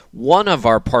one of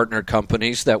our partner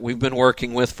companies that we've been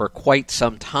working with for quite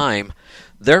some time.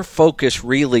 Their focus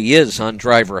really is on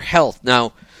driver health.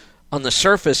 Now, on the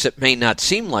surface, it may not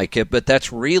seem like it, but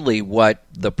that's really what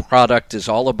the product is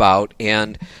all about,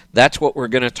 and that's what we're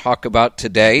going to talk about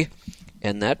today.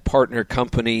 And that partner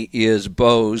company is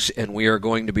Bose, and we are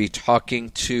going to be talking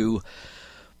to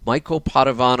Michael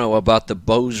Padovano about the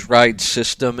Bose Ride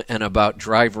system and about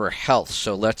driver health.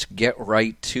 So let's get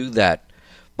right to that.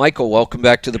 Michael, welcome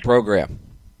back to the program.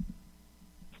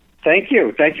 Thank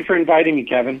you. Thank you for inviting me,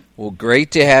 Kevin. Well, great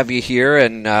to have you here,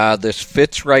 and this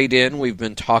fits right in. We've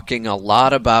been talking a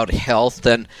lot about health,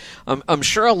 and I'm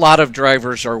sure a lot of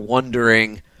drivers are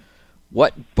wondering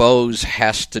what Bose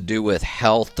has to do with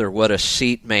health or what a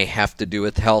seat may have to do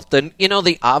with health. And,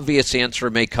 the obvious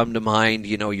answer may come to mind,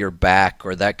 your back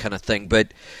or that kind of thing.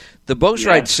 But the Bose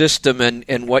Ride system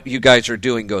and what you guys are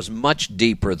doing goes much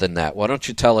deeper than that. Why don't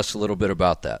you tell us a little bit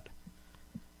about that?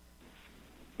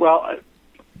 Well,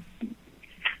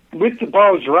 with the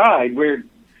Bose Ride, we're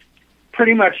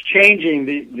pretty much changing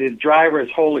the driver's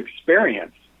whole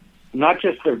experience, not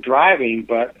just their driving,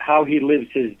 but how he lives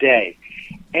his day.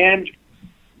 And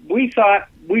we thought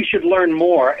we should learn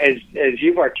more, as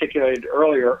you've articulated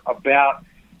earlier, about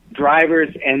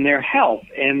drivers and their health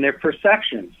and their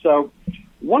perceptions. So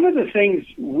one of the things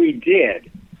we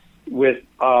did with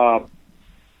a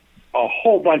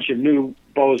whole bunch of new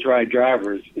Bose Ride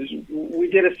drivers is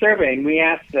we did a survey and we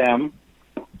asked them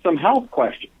some health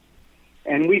questions.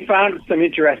 And we found some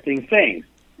interesting things.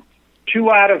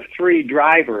 2 out of 3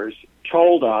 drivers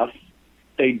told us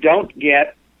they don't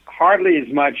get hardly as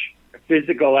much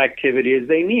physical activity as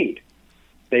they need.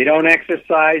 They don't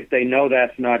exercise. They know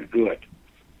that's not good.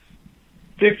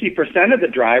 50% of the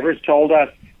drivers told us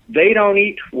they don't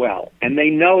eat well, and they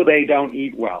know they don't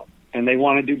eat well, and they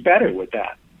want to do better with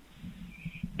that.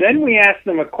 Then we asked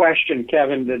them a question,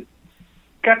 Kevin, that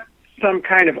got some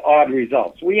kind of odd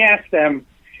results. We asked them,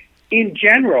 in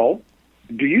general,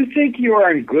 do you think you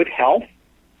are in good health?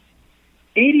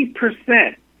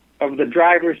 80% of the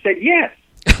drivers said yes.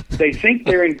 They think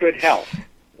they're in good health.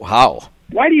 Wow.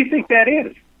 Why do you think that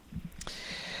is?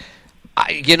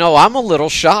 I'm a little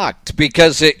shocked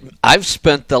because I've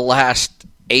spent the last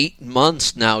 8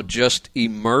 months now just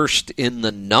immersed in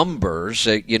the numbers,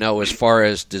 as far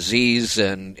as disease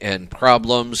and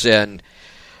problems, and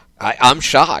I'm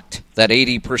shocked that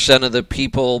 80% of the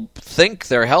people think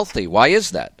they're healthy. Why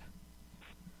is that?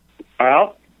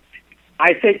 Well,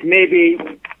 I think maybe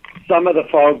some of the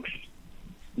folks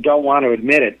don't want to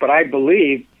admit it, but I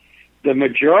believe the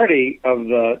majority of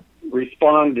the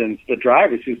respondents, the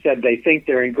drivers who said they think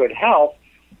they're in good health,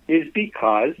 is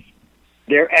because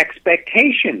their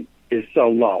expectation is so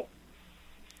low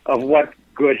of what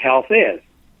good health is.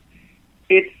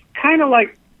 It's kind of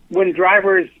like when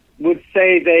drivers would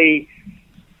say they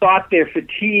thought their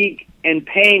fatigue and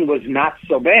pain was not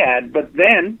so bad, but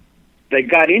then they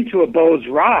got into a Bose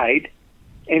Ride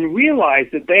and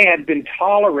realized that they had been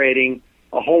tolerating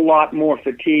a whole lot more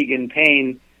fatigue and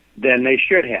pain than they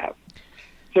should have.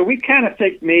 So we kind of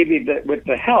think maybe that with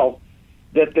the health,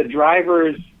 that the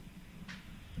drivers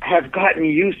have gotten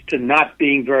used to not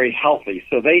being very healthy.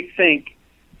 So they think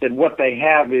that what they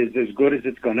have is as good as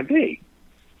it's going to be.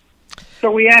 So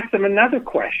we asked them another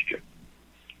question,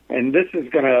 and this is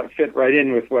going to fit right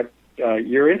in with what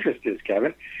your interest is,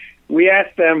 Kevin. We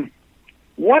asked them,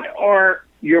 what are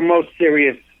your most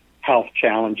serious health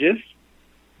challenges?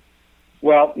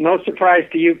 Well, no surprise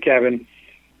to you, Kevin,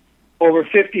 over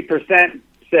 50%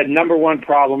 said number one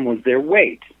problem was their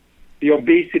weight, the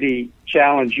obesity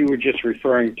challenge you were just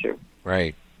referring to.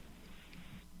 Right.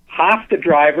 Half the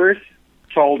drivers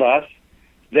told us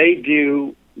they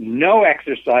do no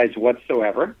exercise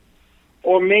whatsoever,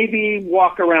 or maybe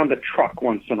walk around the truck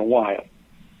once in a while.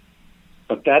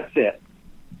 But that's it.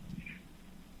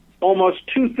 Almost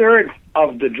 2/3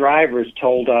 of the drivers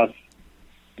told us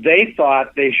they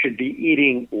thought they should be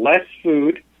eating less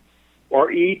food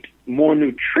or eat more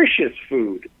nutritious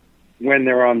food when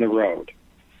they're on the road.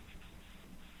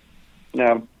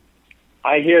 Now,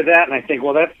 I hear that and I think,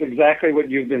 well, that's exactly what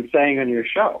you've been saying on your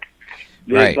show.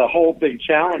 There's a whole big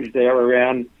challenge there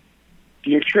around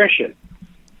nutrition.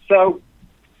 So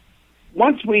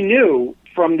once we knew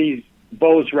from these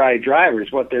Bose Ride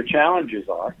drivers what their challenges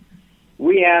are,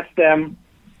 we asked them,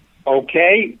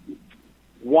 okay,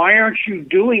 why aren't you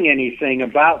doing anything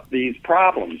about these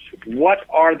problems? What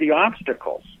are the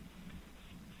obstacles?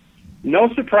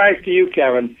 No surprise to you,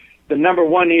 Kevin, the number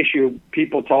one issue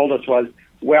people told us was,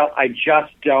 well, I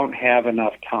just don't have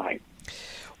enough time.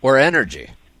 Or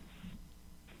energy.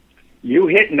 You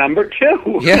hit number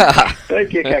two. Yeah.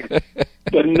 Thank you, Kevin.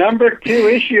 The number two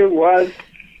issue was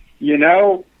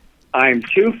I'm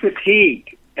too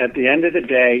fatigued at the end of the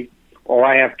day, or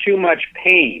I have too much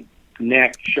pain,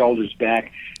 neck, shoulders,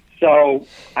 back. So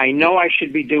I know I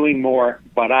should be doing more,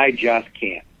 but I just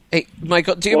can't. Hey,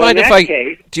 Michael, do you mind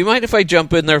if I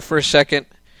jump in there for a second?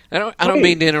 I don't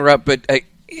mean to interrupt, but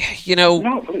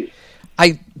No, please.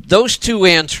 Those two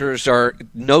answers are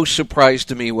no surprise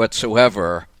to me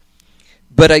whatsoever.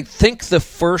 But I think the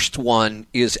first one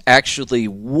is actually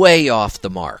way off the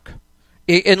mark.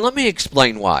 And let me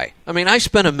explain why. I mean, I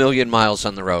spent 1 million miles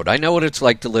on the road. I know what it's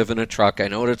like to live in a truck. I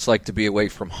know what it's like to be away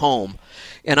from home.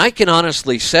 And I can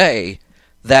honestly say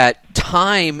that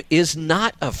time is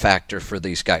not a factor for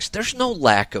these guys. There's no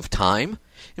lack of time.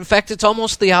 In fact, it's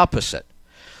almost the opposite.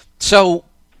 So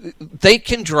they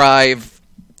can drive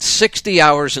 60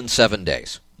 hours in 7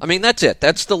 days. I mean, that's it.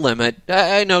 That's the limit.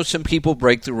 I know some people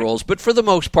break the rules, but for the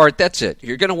most part, that's it.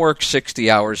 You're going to work 60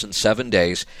 hours in 7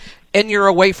 days, and you're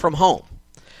away from home.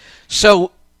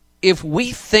 So if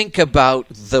we think about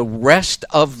the rest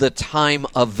of the time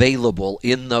available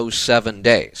in those 7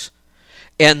 days,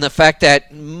 and the fact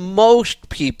that most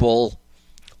people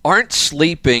aren't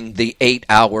sleeping the 8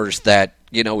 hours that,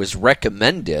 is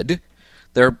recommended,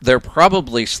 they're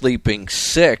probably sleeping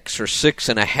 6 or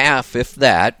 6.5, if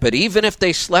that, but even if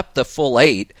they slept the full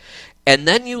 8, and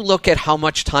then you look at how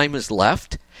much time is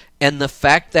left, and the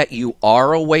fact that you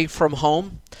are away from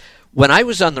home, when I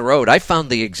was on the road, I found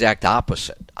the exact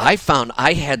opposite. I found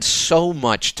I had so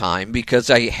much time because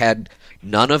I had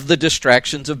none of the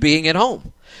distractions of being at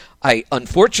home.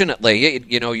 Unfortunately,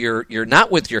 you're not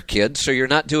with your kids, so you're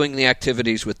not doing the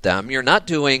activities with them. You're not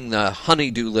doing the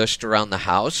honey-do list around the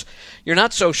house. You're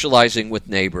not socializing with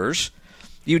neighbors.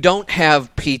 You don't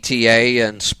have PTA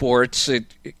and sports.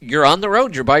 You're on the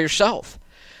road. You're by yourself.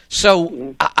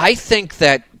 So I think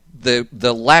that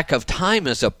the lack of time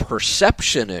is a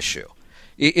perception issue.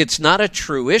 It's not a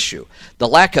true issue. The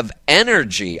lack of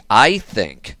energy, I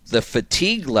think, the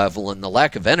fatigue level and the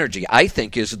lack of energy, I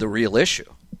think, is the real issue.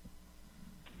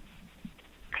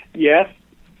 Yes,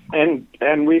 and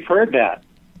we've heard that.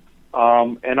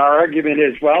 And our argument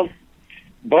is, well,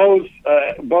 Bose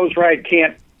Ride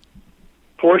can't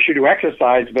force you to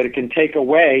exercise, but it can take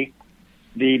away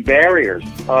the barriers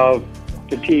of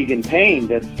fatigue and pain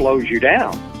that slows you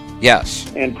down. Yes.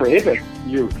 And prohibit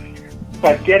you.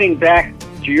 But getting back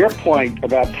to your point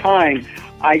about time,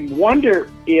 I wonder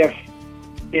if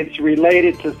it's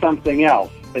related to something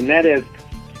else, and that is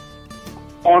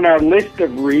on our list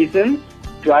of reasons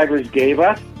drivers gave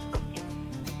us,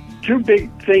 two big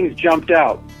things jumped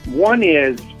out. One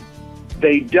is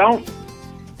they don't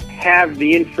have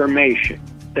the information.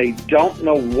 They don't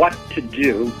know what to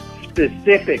do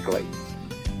specifically.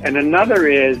 And another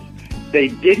is they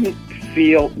didn't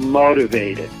feel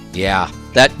motivated. Yeah,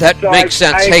 that makes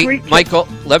sense. Hey, Michael,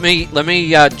 let me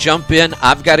jump in.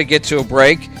 I've got to get to a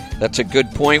break. That's a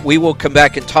good point. We will come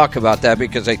back and talk about that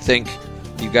because I think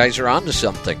you guys are onto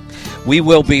something. We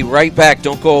will be right back.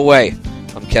 Don't go away.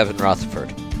 I'm Kevin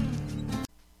Rutherford.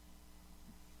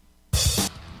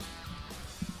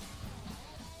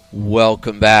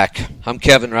 Welcome back. I'm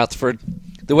Kevin Rutherford.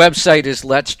 The website is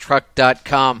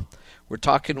Letstruck.com. We're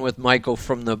talking with Michael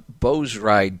from the Bose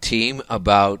Ride team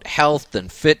about health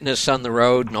and fitness on the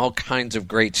road and all kinds of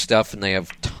great stuff, and they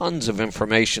have tons of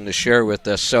information to share with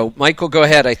us. So, Michael, go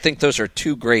ahead. I think those are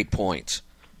two great points.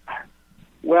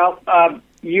 Well,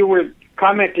 you were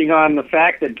commenting on the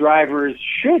fact that drivers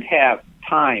should have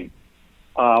time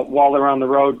while they're on the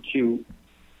road to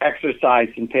exercise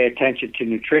and pay attention to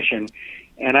nutrition.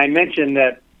 And I mentioned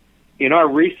that in our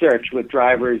research with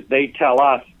drivers, they tell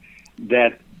us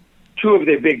that two of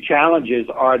their big challenges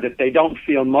are that they don't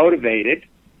feel motivated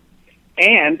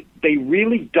and they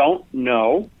really don't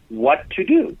know what to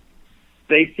do.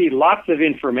 They see lots of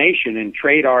information in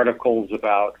trade articles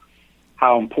about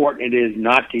how important it is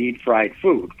not to eat fried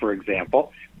food, for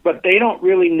example, but they don't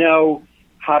really know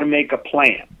how to make a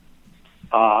plan.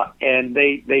 And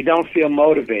they don't feel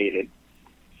motivated.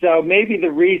 So maybe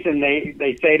the reason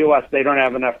they say to us they don't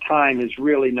have enough time is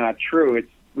really not true.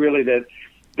 It's really that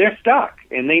they're stuck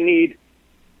and they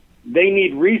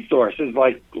need resources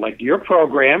like your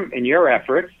program and your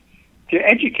efforts to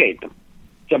educate them,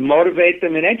 to motivate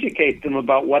them and educate them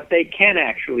about what they can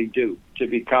actually do to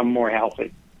become more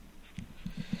healthy.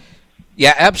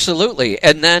 Yeah, absolutely.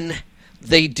 And then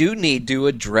they do need to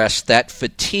address that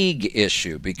fatigue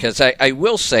issue because I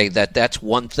will say that that's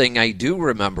one thing I do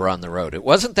remember on the road. It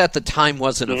wasn't that the time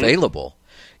wasn't available.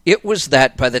 It was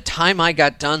that by the time I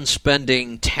got done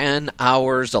spending 10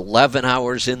 hours, 11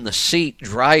 hours in the seat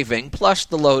driving, plus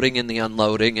the loading and the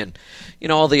unloading and,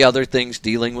 all the other things,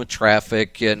 dealing with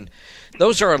traffic and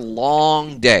those are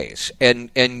long days, and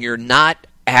you're not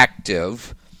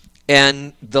active,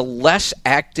 and the less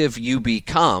active you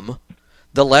become,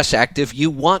 the less active you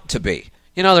want to be.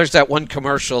 You know, there's that one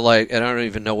commercial, and I don't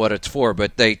even know what it's for,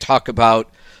 but they talk about,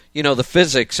 you know, the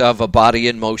physics of a body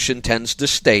in motion tends to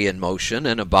stay in motion,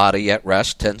 and a body at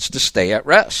rest tends to stay at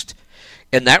rest.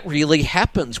 And that really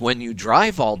happens when you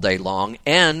drive all day long,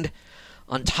 and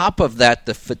on top of that,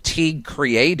 the fatigue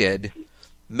created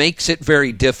makes it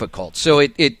very difficult. So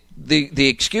the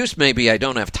excuse may be I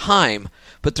don't have time,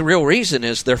 but the real reason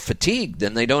is they're fatigued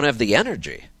and they don't have the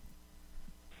energy.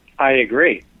 I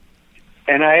agree.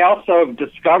 And I also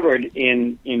discovered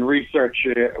in research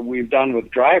we've done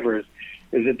with drivers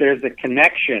is that there's a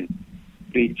connection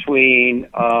between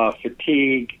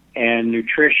fatigue and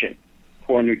nutrition,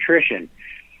 poor nutrition.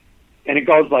 And it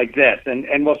goes like this.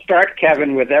 And we'll start,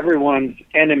 Kevin, with everyone's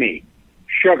enemy,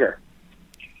 sugar.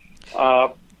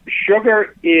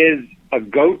 Sugar is a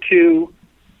go-to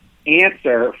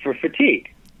answer for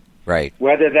fatigue. Right.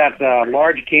 Whether that's a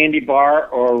large candy bar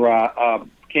or a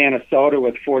can of soda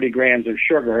with 40 grams of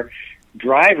sugar,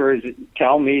 drivers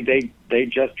tell me they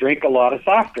just drink a lot of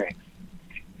soft drinks.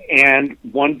 And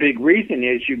one big reason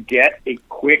is you get a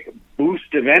quick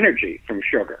boost of energy from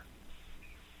sugar.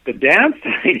 The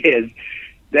downside is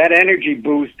that energy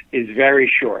boost is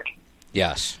very short.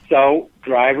 Yes. So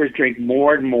drivers drink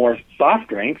more and more soft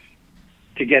drinks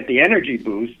to get the energy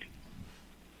boost.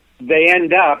 They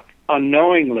end up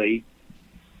unknowingly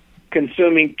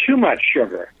consuming too much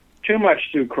sugar, too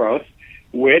much sucrose,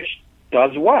 which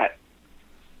does what?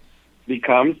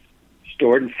 Becomes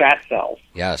stored in fat cells.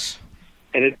 Yes.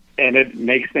 And it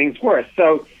makes things worse.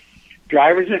 So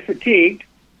drivers are fatigued.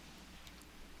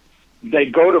 They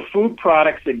go to food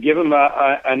products that give them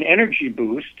an energy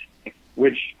boost,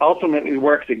 which ultimately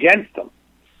works against them.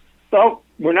 So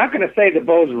we're not going to say the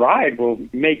Bose ride will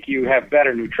make you have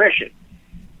better nutrition,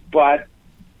 but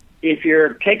if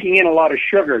you're taking in a lot of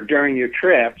sugar during your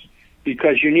trips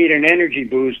because you need an energy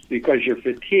boost because you're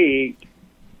fatigued,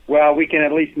 well, we can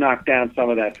at least knock down some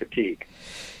of that fatigue.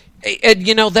 And,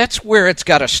 you know, that's where it's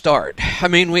got to start. I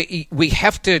mean, we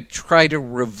have to try to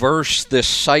reverse this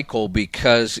cycle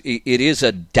because it is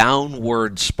a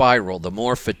downward spiral. The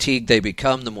more fatigued they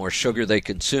become, the more sugar they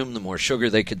consume. The more sugar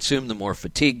they consume, the more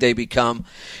fatigued they become.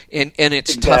 And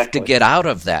it's tough to get out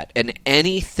of that. And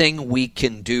anything we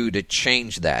can do to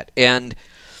change that. And,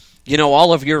 you know,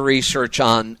 all of your research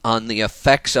on the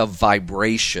effects of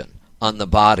vibration on the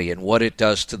body and what it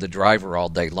does to the driver all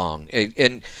day long.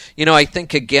 And, you know, I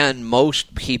think, again,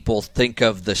 most people think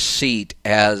of the seat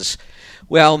as,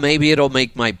 well, maybe it'll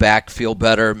make my back feel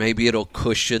better. Maybe it'll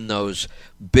cushion those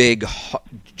big,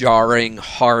 jarring,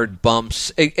 hard bumps.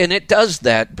 And it does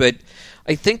that, but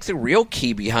I think the real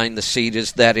key behind the seat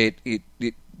is that it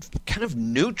kind of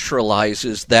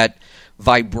neutralizes that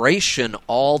vibration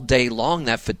all day long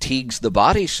that fatigues the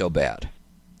body so bad.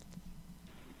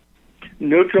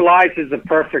 Neutralize is a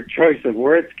perfect choice of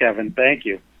words, Kevin. Thank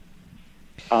you.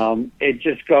 It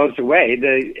just goes away.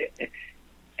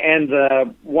 And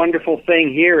the wonderful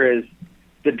thing here is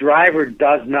the driver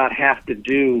does not have to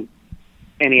do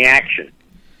any action.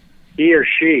 He or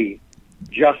she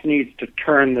just needs to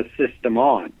turn the system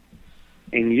on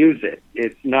and use it.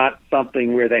 It's not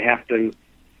something where they have to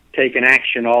take an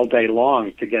action all day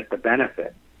long to get the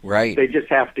benefit. Right. They just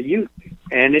have to use it.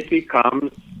 And it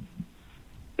becomes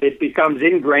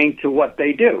ingrained to what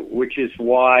they do, which is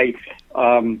why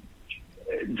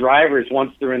drivers,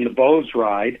 once they're in the Bose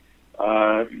ride,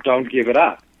 don't give it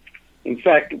up. In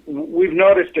fact, we've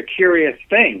noticed a curious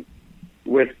thing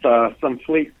with some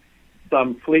fleet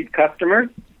customers,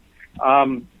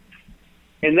 and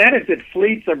that is that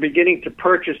fleets are beginning to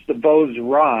purchase the Bose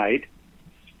ride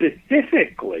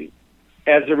specifically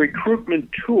as a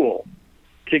recruitment tool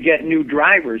to get new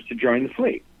drivers to join the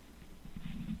fleet.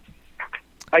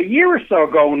 A year or so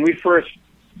ago, when we first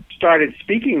started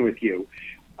speaking with you,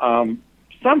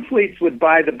 some fleets would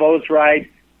buy the Bose ride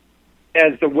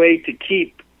as the way to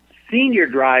keep senior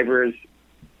drivers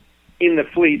in the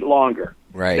fleet longer.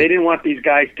 Right. They didn't want these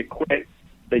guys to quit.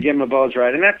 They give them a Bose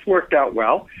ride, and that's worked out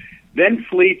well. Then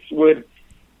fleets would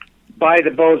buy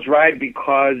the Bose ride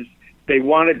because they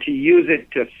wanted to use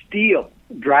it to steal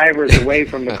drivers away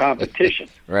from the competition.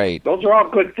 Right. Those are all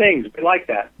good things. We like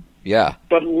that. Yeah.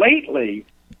 But lately,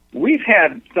 we've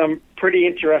had some pretty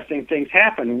interesting things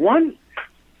happen. One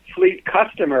fleet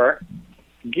customer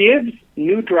gives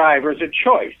new drivers a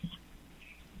choice.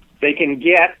 They can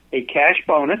get a cash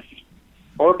bonus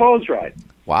or a Bose ride.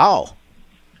 Wow.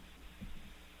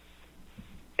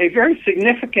 A very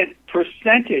significant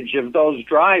percentage of those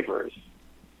drivers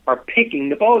are picking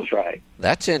the Bose ride.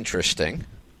 That's interesting.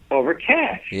 over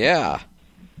cash. Yeah.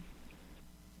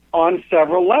 On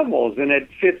several levels, and it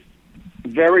fits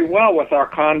very well with our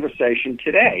conversation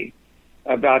today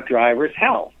about drivers'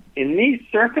 health. In these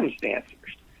circumstances,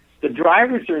 the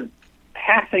drivers are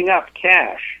passing up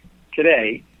cash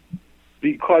today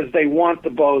because they want the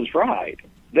Bose ride.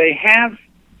 They have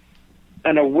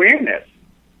an awareness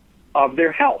of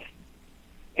their health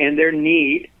and their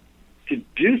need to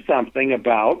do something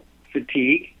about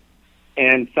fatigue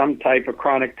and some type of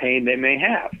chronic pain they may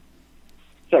have.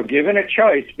 So given a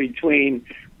choice between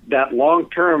that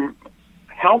long-term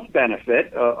health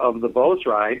benefit of the Bose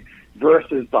ride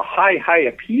versus the high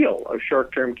appeal of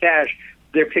short-term cash,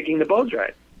 they're picking the Bose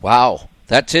ride. Wow.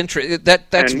 That's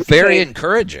that's very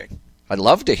encouraging. I'd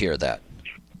love to hear that.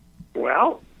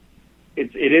 Well,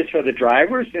 it is for the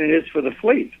drivers and it is for the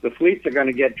fleets. The fleets are going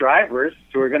to get drivers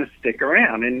who are going to stick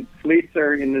around, and fleets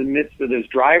are in the midst of this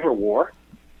driver war,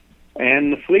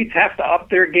 and the fleets have to up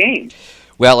their game.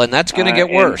 Well, and that's going to get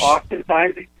worse.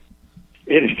 Oftentimes,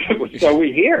 it is, so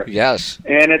we hear. Yes.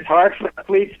 And it's hard for the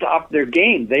fleets to up their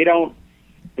game. They don't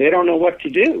know what to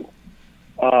do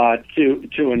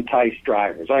to entice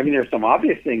drivers. I mean, there's some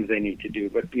obvious things they need to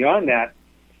do, but beyond that,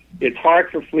 it's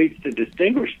hard for fleets to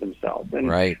distinguish themselves. And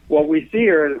right. What we see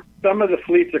are some of the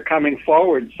fleets are coming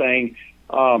forward saying,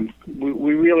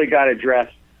 we really got to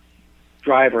address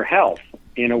driver health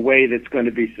in a way that's going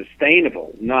to be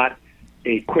sustainable, not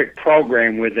a quick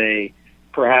program where they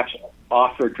perhaps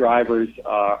offer drivers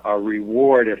a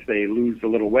reward if they lose a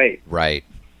little weight. Right.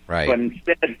 But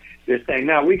instead, they're saying,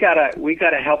 no, we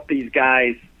gotta help these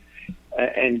guys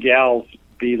and gals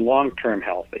be long-term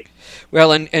healthy.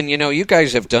 Well, and you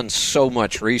guys have done so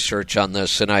much research on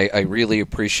this, and I really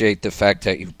appreciate the fact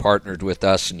that you've partnered with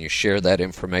us and you share that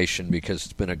information because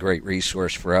it's been a great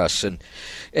resource for us. And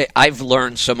I've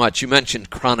learned so much. You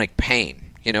mentioned chronic pain.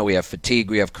 We have fatigue,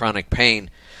 we have chronic pain.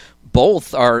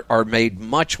 Both are made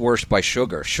much worse by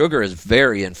sugar. Sugar is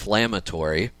very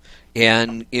inflammatory,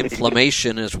 and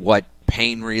inflammation is what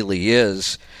pain really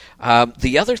is.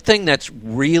 The other thing that's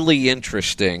really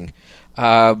interesting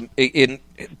in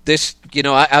this,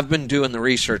 I've been doing the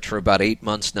research for about 8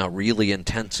 months now, really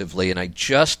intensively, and I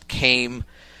just came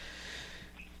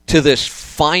to this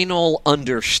final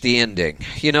understanding.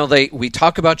 We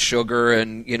talk about sugar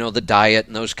and, the diet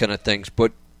and those kind of things,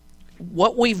 but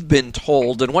what we've been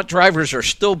told and what drivers are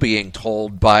still being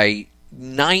told by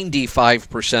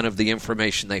 95% of the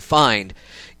information they find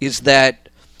is that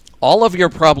all of your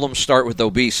problems start with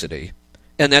obesity.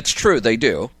 And that's true, they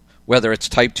do. Whether it's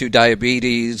type 2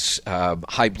 diabetes,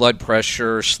 high blood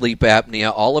pressure, sleep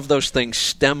apnea, all of those things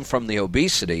stem from the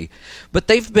obesity. But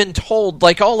they've been told,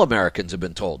 like all Americans have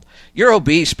been told, you're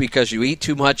obese because you eat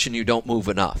too much and you don't move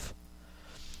enough.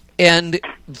 And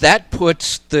that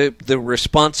puts the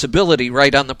responsibility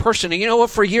right on the person. And you know what?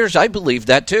 For years, I believed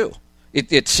that too.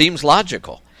 It seems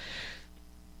logical.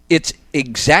 It's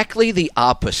exactly the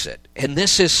opposite. And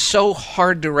this is so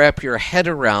hard to wrap your head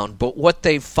around. But what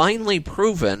they've finally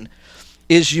proven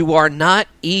is you are not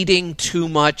eating too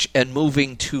much and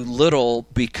moving too little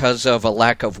because of a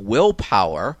lack of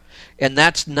willpower. And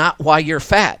that's not why you're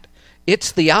fat.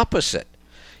 It's the opposite.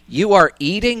 You are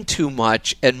eating too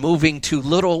much and moving too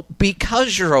little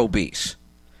because you're obese.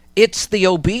 It's the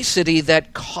obesity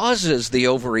that causes the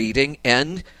overeating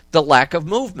and the lack of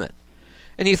movement.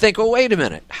 And you think, well, wait a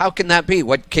minute, how can that be?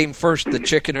 What came first, the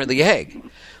chicken or the egg?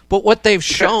 But what they've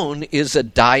shown is a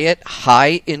diet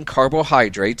high in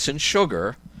carbohydrates and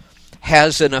sugar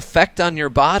has an effect on your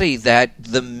body that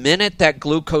the minute that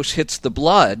glucose hits the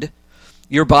blood,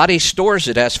 your body stores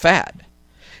it as fat.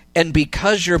 And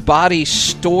because your body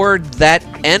stored that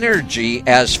energy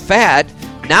as fat,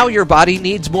 now your body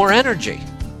needs more energy.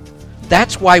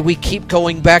 That's why we keep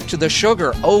going back to the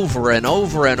sugar over and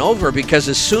over and over, because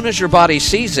as soon as your body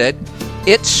sees it,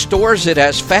 it stores it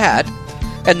as fat,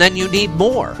 and then you need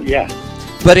more. Yeah.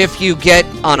 But if you get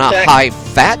on a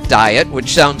high-fat diet, which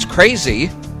sounds crazy,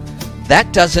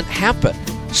 that doesn't happen.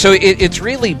 So it's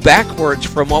really backwards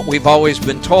from what we've always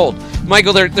been told.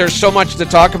 Michael, there's so much to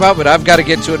talk about, but I've got to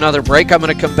get to another break. I'm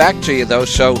going to come back to you, though,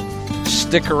 so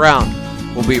stick around.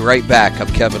 We'll be right back. I'm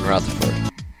Kevin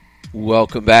Rutherford.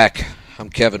 Welcome back. I'm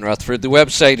Kevin Rutherford. The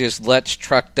website is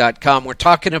Letstruck.com. We're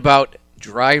talking about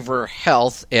driver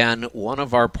health, and one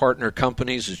of our partner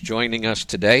companies is joining us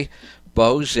today,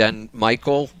 Bose. And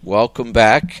Michael, welcome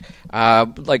back.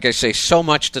 Like I say, so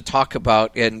much to talk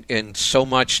about and so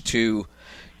much to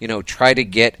try to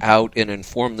get out and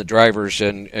inform the drivers.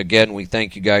 And again, we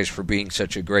thank you guys for being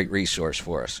such a great resource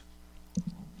for us.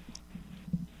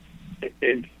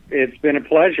 It's been a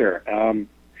pleasure.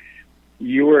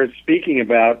 You were speaking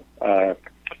about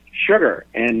sugar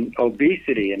and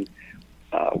obesity. And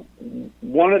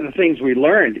one of the things we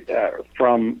learned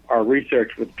from our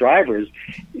research with drivers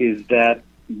is that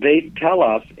they tell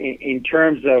us, in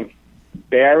terms of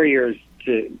barriers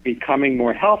to becoming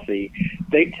more healthy,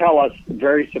 they tell us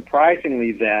very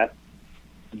surprisingly that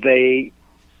they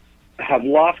have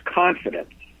lost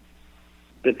confidence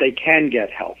that they can get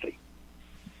healthy.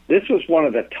 This was one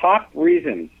of the top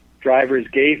reasons drivers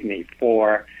gave me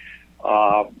for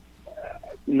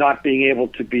not being able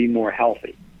to be more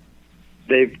healthy.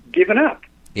 They've given up.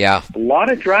 Yeah. A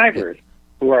lot of drivers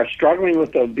who are struggling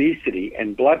with obesity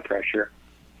and blood pressure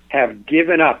have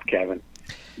given up, Kevin.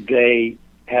 They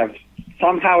have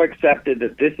somehow accepted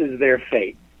that this is their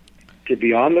fate, to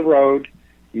be on the road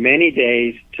many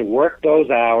days, to work those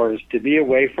hours, to be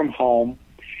away from home,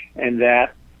 and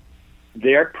that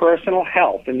their personal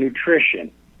health and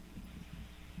nutrition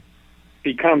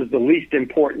becomes the least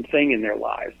important thing in their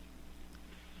lives.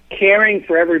 Caring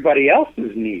for everybody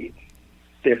else's needs,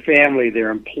 their family,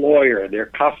 their employer, their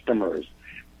customers,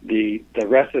 the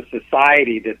rest of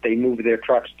society that they move their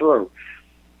trucks through,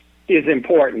 is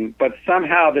important, but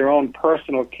somehow their own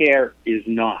personal care is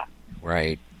not.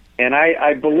 Right. And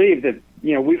I believe that,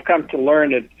 we've come to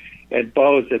learn at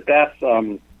Bose that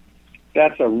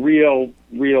that's a real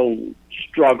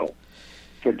struggle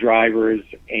for drivers,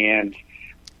 and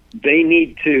they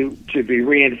need to be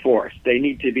reinforced. They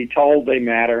need to be told they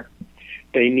matter.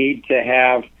 They need to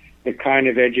have the kind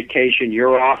of education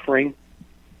you're offering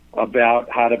about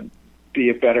how to be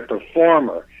a better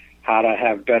performer, how to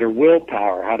have better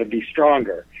willpower, how to be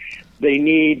stronger. They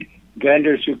need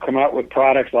vendors who come out with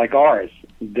products like ours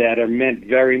that are meant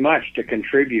very much to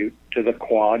contribute to the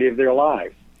quality of their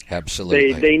lives.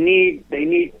 Absolutely. They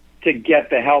need to get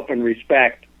the help and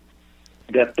respect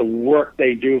that the work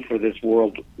they do for this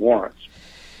world warrants.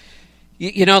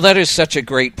 That is such a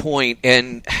great point.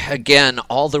 And again,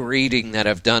 all the reading that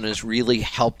I've done has really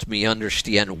helped me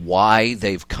understand why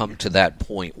they've come to that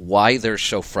point, why they're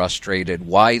so frustrated,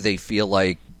 why they feel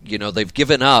like, they've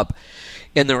given up.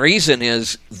 And the reason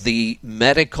is the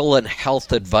medical and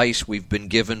health advice we've been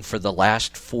given for the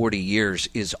last 40 years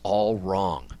is all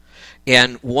wrong.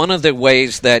 And one of the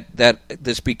ways that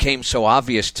this became so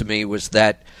obvious to me was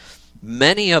that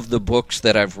many of the books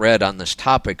that I've read on this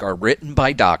topic are written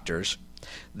by doctors.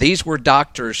 These were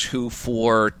doctors who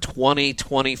for 20,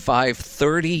 25,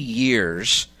 30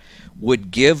 years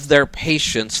would give their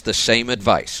patients the same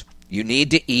advice. You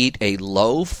need to eat a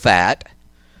low-fat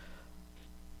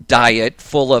diet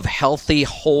full of healthy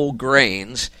whole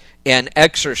grains and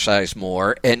exercise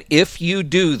more, and if you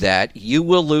do that, you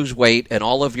will lose weight and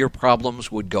all of your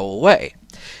problems would go away.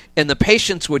 And the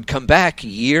patients would come back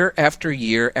year after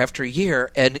year after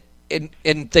year, and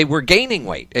they were gaining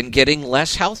weight and getting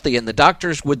less healthy. And the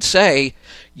doctors would say,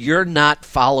 you're not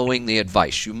following the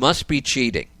advice. You must be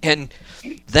cheating. And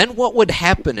then what would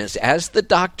happen is, as the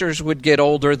doctors would get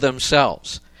older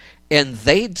themselves, and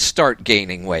they'd start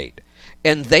gaining weight,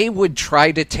 and they would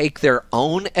try to take their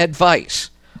own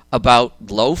advice about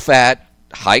low-fat,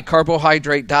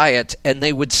 high-carbohydrate diets, and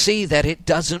they would see that it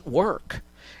doesn't work.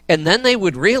 And then they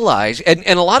would realize, and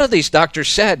a lot of these doctors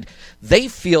said, they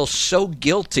feel so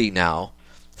guilty now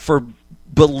for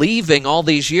believing all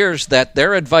these years that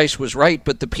their advice was right,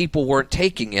 but the people weren't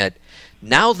taking it.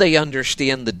 Now they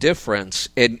understand the difference,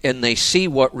 and they see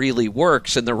what really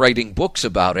works, and they're writing books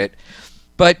about it.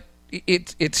 But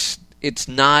it's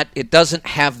not, it doesn't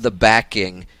have the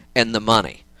backing and the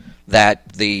money that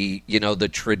the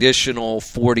traditional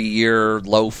 40-year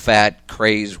low-fat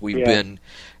craze we've been.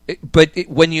 But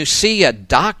when you see a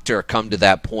doctor come to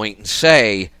that point and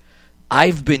say,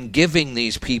 I've been giving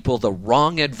these people the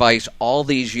wrong advice all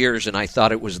these years and I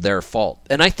thought it was their fault.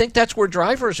 And I think that's where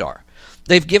drivers are.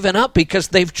 They've given up because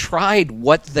they've tried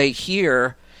what they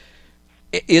hear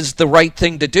is the right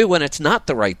thing to do, and it's not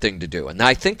the right thing to do. And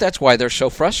I think that's why they're so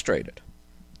frustrated.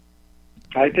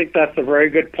 I think that's a very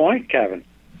good point, Kevin.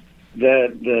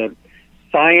 The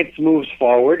science moves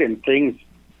forward, and things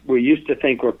we used to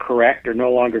think were correct are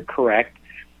no longer correct,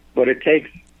 but it takes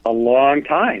a long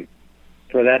time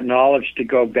for that knowledge to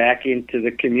go back into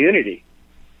the community.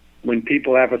 When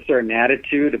people have a certain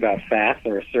attitude about fats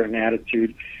or a certain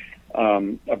attitude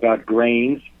about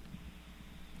grains,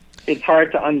 it's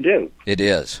hard to undo. It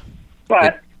is.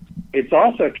 But it's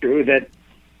also true that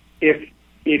if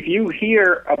you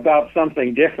hear about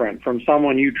something different from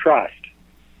someone you trust,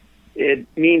 it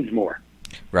means more.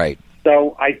 Right.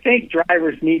 So I think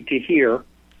drivers need to hear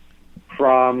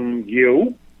from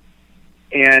you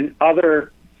and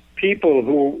other people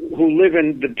who live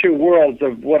in the two worlds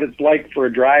of what it's like for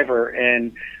a driver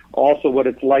and also what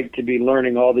it's like to be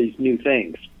learning all these new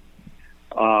things.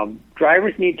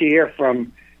 Drivers need to hear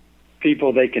from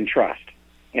people they can trust.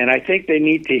 And I think they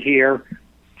need to hear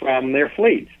from their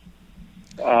fleets,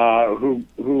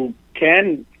 who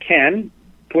can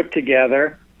put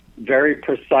together very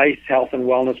precise health and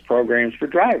wellness programs for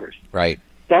drivers. Right.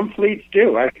 Some fleets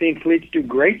do. I've seen fleets do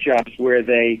great jobs where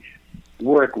they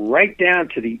work right down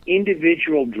to the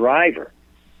individual driver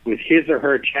with his or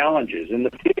her challenges, and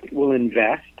the fleet will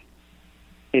invest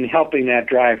in helping that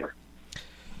driver.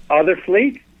 Other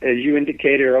fleets, as you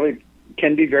indicated earlier,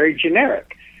 can be very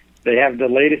generic. They have the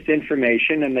latest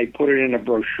information and they put it in a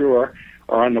brochure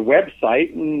or on the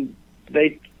website, and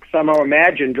they somehow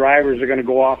imagine drivers are going to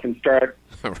go off and start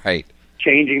right.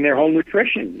 changing their whole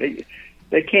nutrition.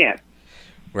 They can't.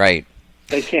 Right.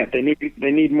 They can't. They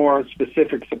need more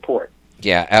specific support.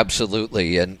 Yeah,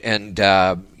 absolutely. And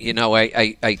I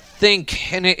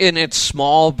think, and it's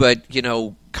small, but,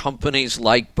 companies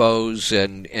like Bose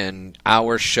and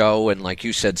our show, and like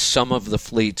you said, some of the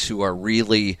fleets who are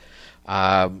really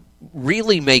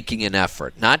making an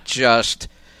effort, not just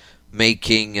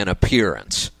making an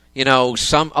appearance.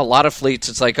 A lot of fleets,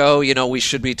 it's like, we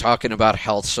should be talking about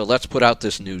health, so let's put out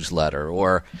this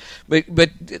newsletter.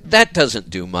 But that doesn't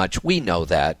do much. We know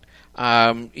that.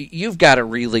 You've got to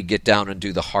really get down and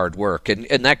do the hard work, and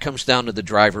that comes down to the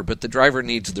driver, but the driver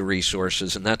needs the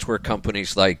resources, and that's where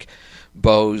companies like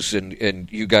Bose and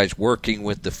you guys working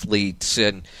with the fleets,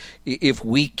 and if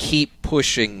we keep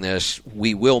pushing this,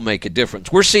 we will make a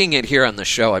difference. We're seeing it here on the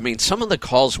show. I mean, some of the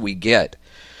calls we get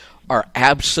are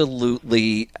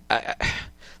absolutely,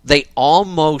 they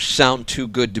almost sound too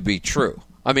good to be true.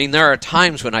 I mean, there are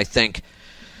times when I think,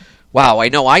 wow, I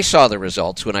know I saw the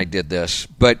results when I did this,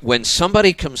 but when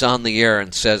somebody comes on the air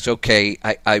and says, okay,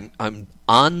 I'm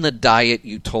on the diet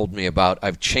you told me about,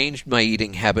 I've changed my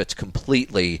eating habits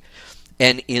completely,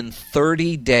 and in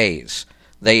 30 days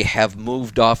they have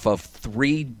moved off of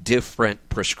 3 different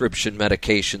prescription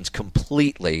medications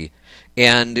completely,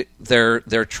 and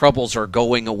their troubles are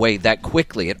going away that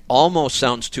quickly. It almost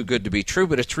sounds too good to be true,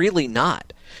 but it's really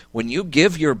not. When you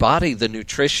give your body the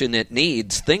nutrition it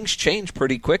needs, things change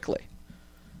pretty quickly.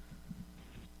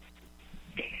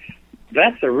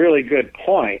 That's a really good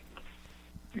point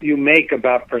you make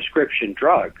about prescription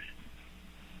drugs.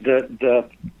 The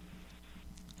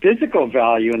physical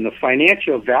value and the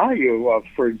financial value of,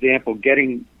 for example,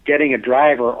 getting a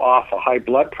driver off a high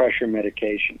blood pressure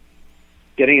medication,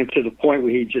 getting him to the point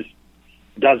where he just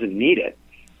doesn't need it,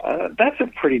 that's a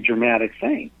pretty dramatic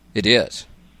thing. It is.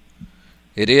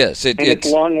 It is. It's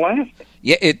long-lasting.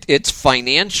 Yeah, it's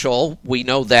financial. We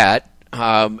know that.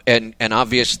 And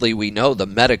obviously we know the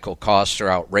medical costs are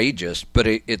outrageous, but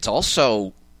it's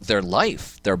also their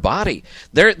life, their body.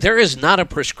 There is not a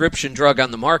prescription drug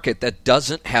on the market that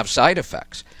doesn't have side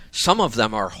effects. Some of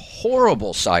them are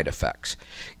horrible side effects,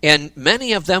 and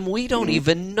many of them we don't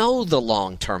even know the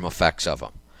long-term effects of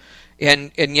them.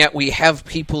 And yet we have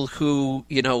people who,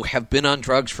 have been on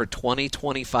drugs for 20,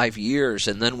 25 years,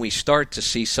 and then we start to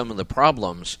see some of the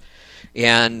problems,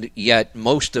 and yet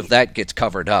most of that gets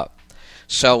covered up.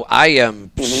 So I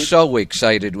am so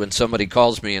excited when somebody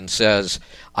calls me and says,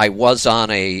 I was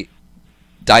on a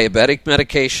diabetic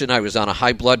medication, I was on a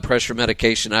high blood pressure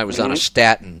medication, I was on a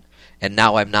statin, and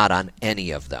now I'm not on any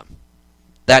of them.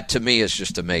 That to me is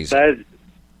just amazing. That is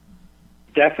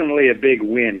definitely a big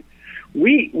win.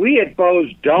 We at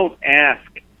Bose don't ask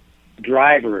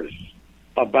drivers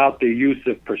about their use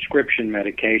of prescription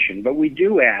medication, but we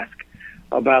do ask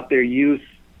about their use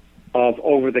of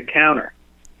over-the-counter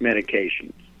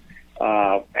medications,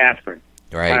 aspirin,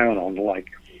 right, Tylenol, and the like.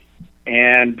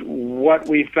 And what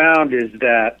we found is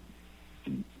that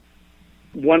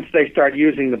once they start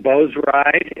using the Bose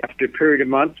ride, after a period of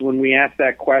months, when we ask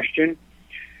that question,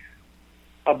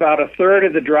 about a third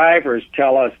of the drivers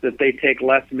tell us that they take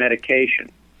less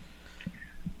medication.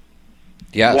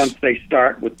 Yes.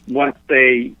 Once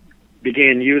they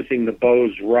begin using the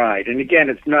Bose ride. And again,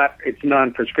 it's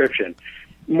non-prescription.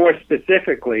 More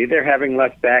specifically, they're having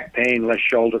less back pain, less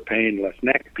shoulder pain, less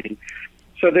neck pain.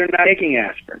 So they're not taking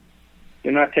aspirin.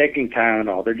 They're not taking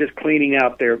Tylenol. They're just cleaning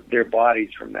out their bodies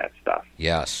from that stuff.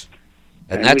 Yes.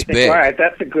 And that's we think, big. all right,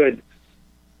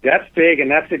 that's big,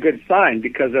 and that's a good sign,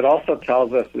 because it also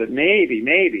tells us that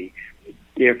maybe,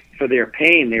 if for their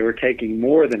pain they were taking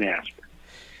more than aspirin,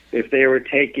 if they were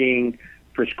taking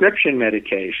prescription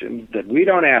medication that we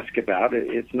don't ask about,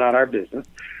 it's not our business,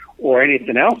 or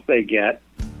anything else they get,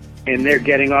 and they're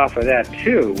getting off of that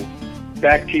too.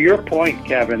 Back to your point,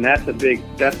 Kevin, that's a big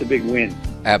win.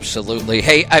 Absolutely.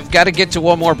 Hey, I've got to get to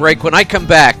one more break. When I come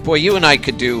back, boy, you and I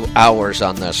could do hours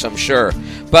on this, I'm sure.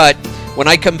 But When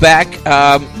I come back,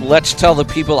 let's tell the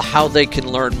people how they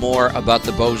can learn more about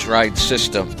the Bose Ride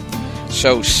system.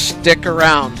 So stick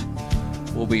around.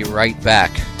 We'll be right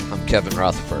back. I'm Kevin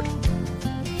Rutherford.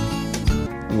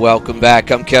 Welcome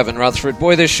back. I'm Kevin Rutherford.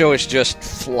 Boy, this show is just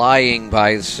flying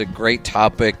by. This is a great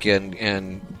topic,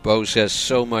 and Bose has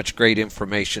so much great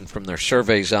information from their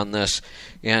surveys on this.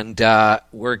 And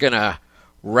we're going to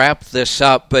wrap this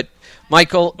up. But,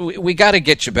 Michael, we got to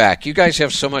get you back. You guys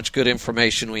have so much good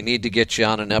information. We need to get you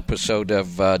on an episode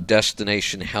of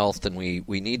Destination Health, and we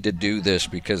need to do this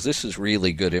because this is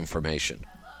really good information.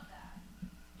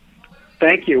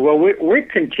 Thank you. Well, we're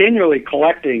continually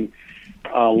collecting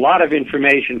a lot of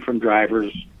information from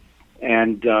drivers,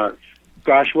 and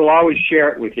we'll always share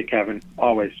it with you, Kevin,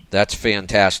 always. That's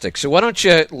fantastic. So why don't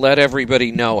you let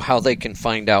everybody know how they can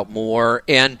find out more?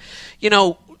 And,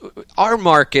 our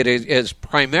market is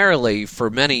primarily,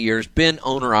 for many years, been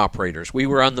owner-operators. We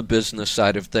were on the business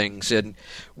side of things, and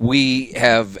we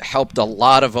have helped a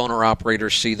lot of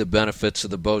owner-operators see the benefits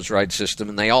of the Bose Ride system,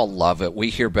 and they all love it.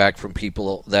 We hear back from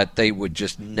people that they would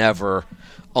just never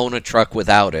own a truck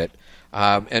without it.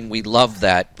 And we love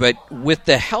that. But with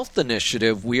the health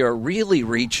initiative, we are really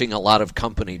reaching a lot of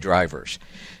company drivers.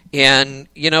 And,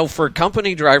 for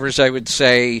company drivers, I would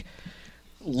say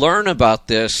learn about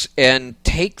this and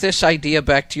take this idea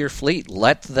back to your fleet.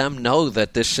 Let them know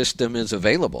that this system is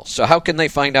available. So how can they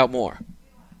find out more?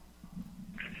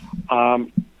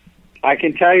 I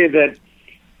can tell you that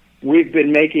we've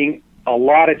been making a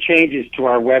lot of changes to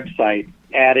our website,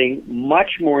 adding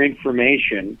much more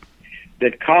information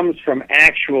that comes from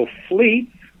actual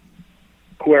fleets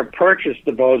who have purchased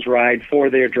the Bose Ride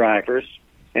for their drivers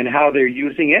and how they're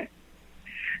using it.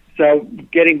 So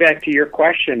getting back to your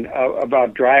question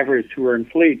about drivers who are in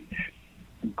fleets,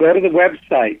 go to the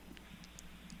website,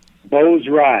 Bose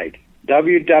Ride,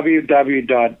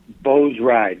 www.boseride,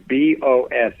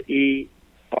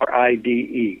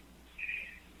 BOSERIDE.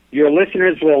 Your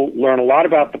listeners will learn a lot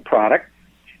about the product.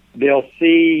 They'll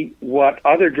see what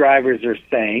other drivers are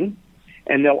saying,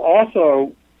 and they'll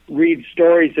also read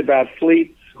stories about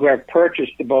fleets who have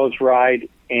purchased the Bose Ride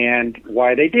and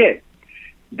why they did.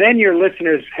 Then your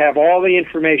listeners have all the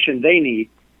information they need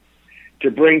to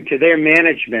bring to their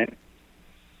management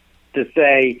to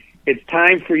say, it's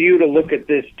time for you to look at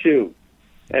this too,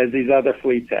 as these other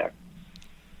fleets have.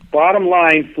 Bottom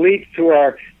line, fleets who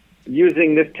are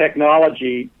using this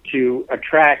technology to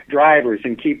attract drivers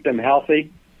and keep them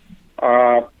healthy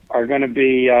are going to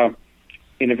be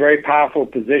in a very powerful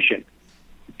position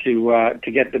to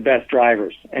get the best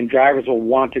drivers, and drivers will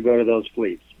want to go to those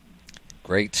fleets.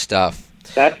 Great stuff.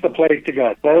 That's the place to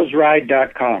go,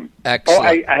 boseride.com. Excellent. Oh,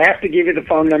 I have to give you the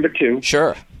phone number, too.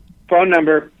 Sure. Phone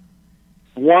number,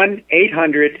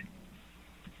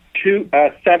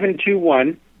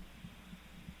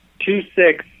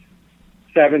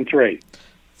 1-800-721-2673.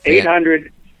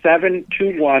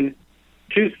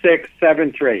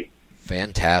 800-721-2673.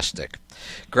 Fantastic.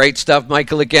 Great stuff,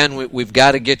 Michael. Again, we've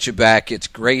got to get you back. It's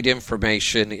great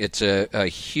information. It's a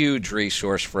huge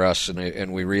resource for us,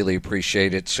 and we really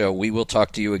appreciate it. So we will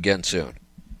talk to you again soon.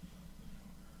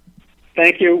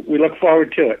 Thank you. We look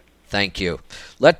forward to it. Thank you.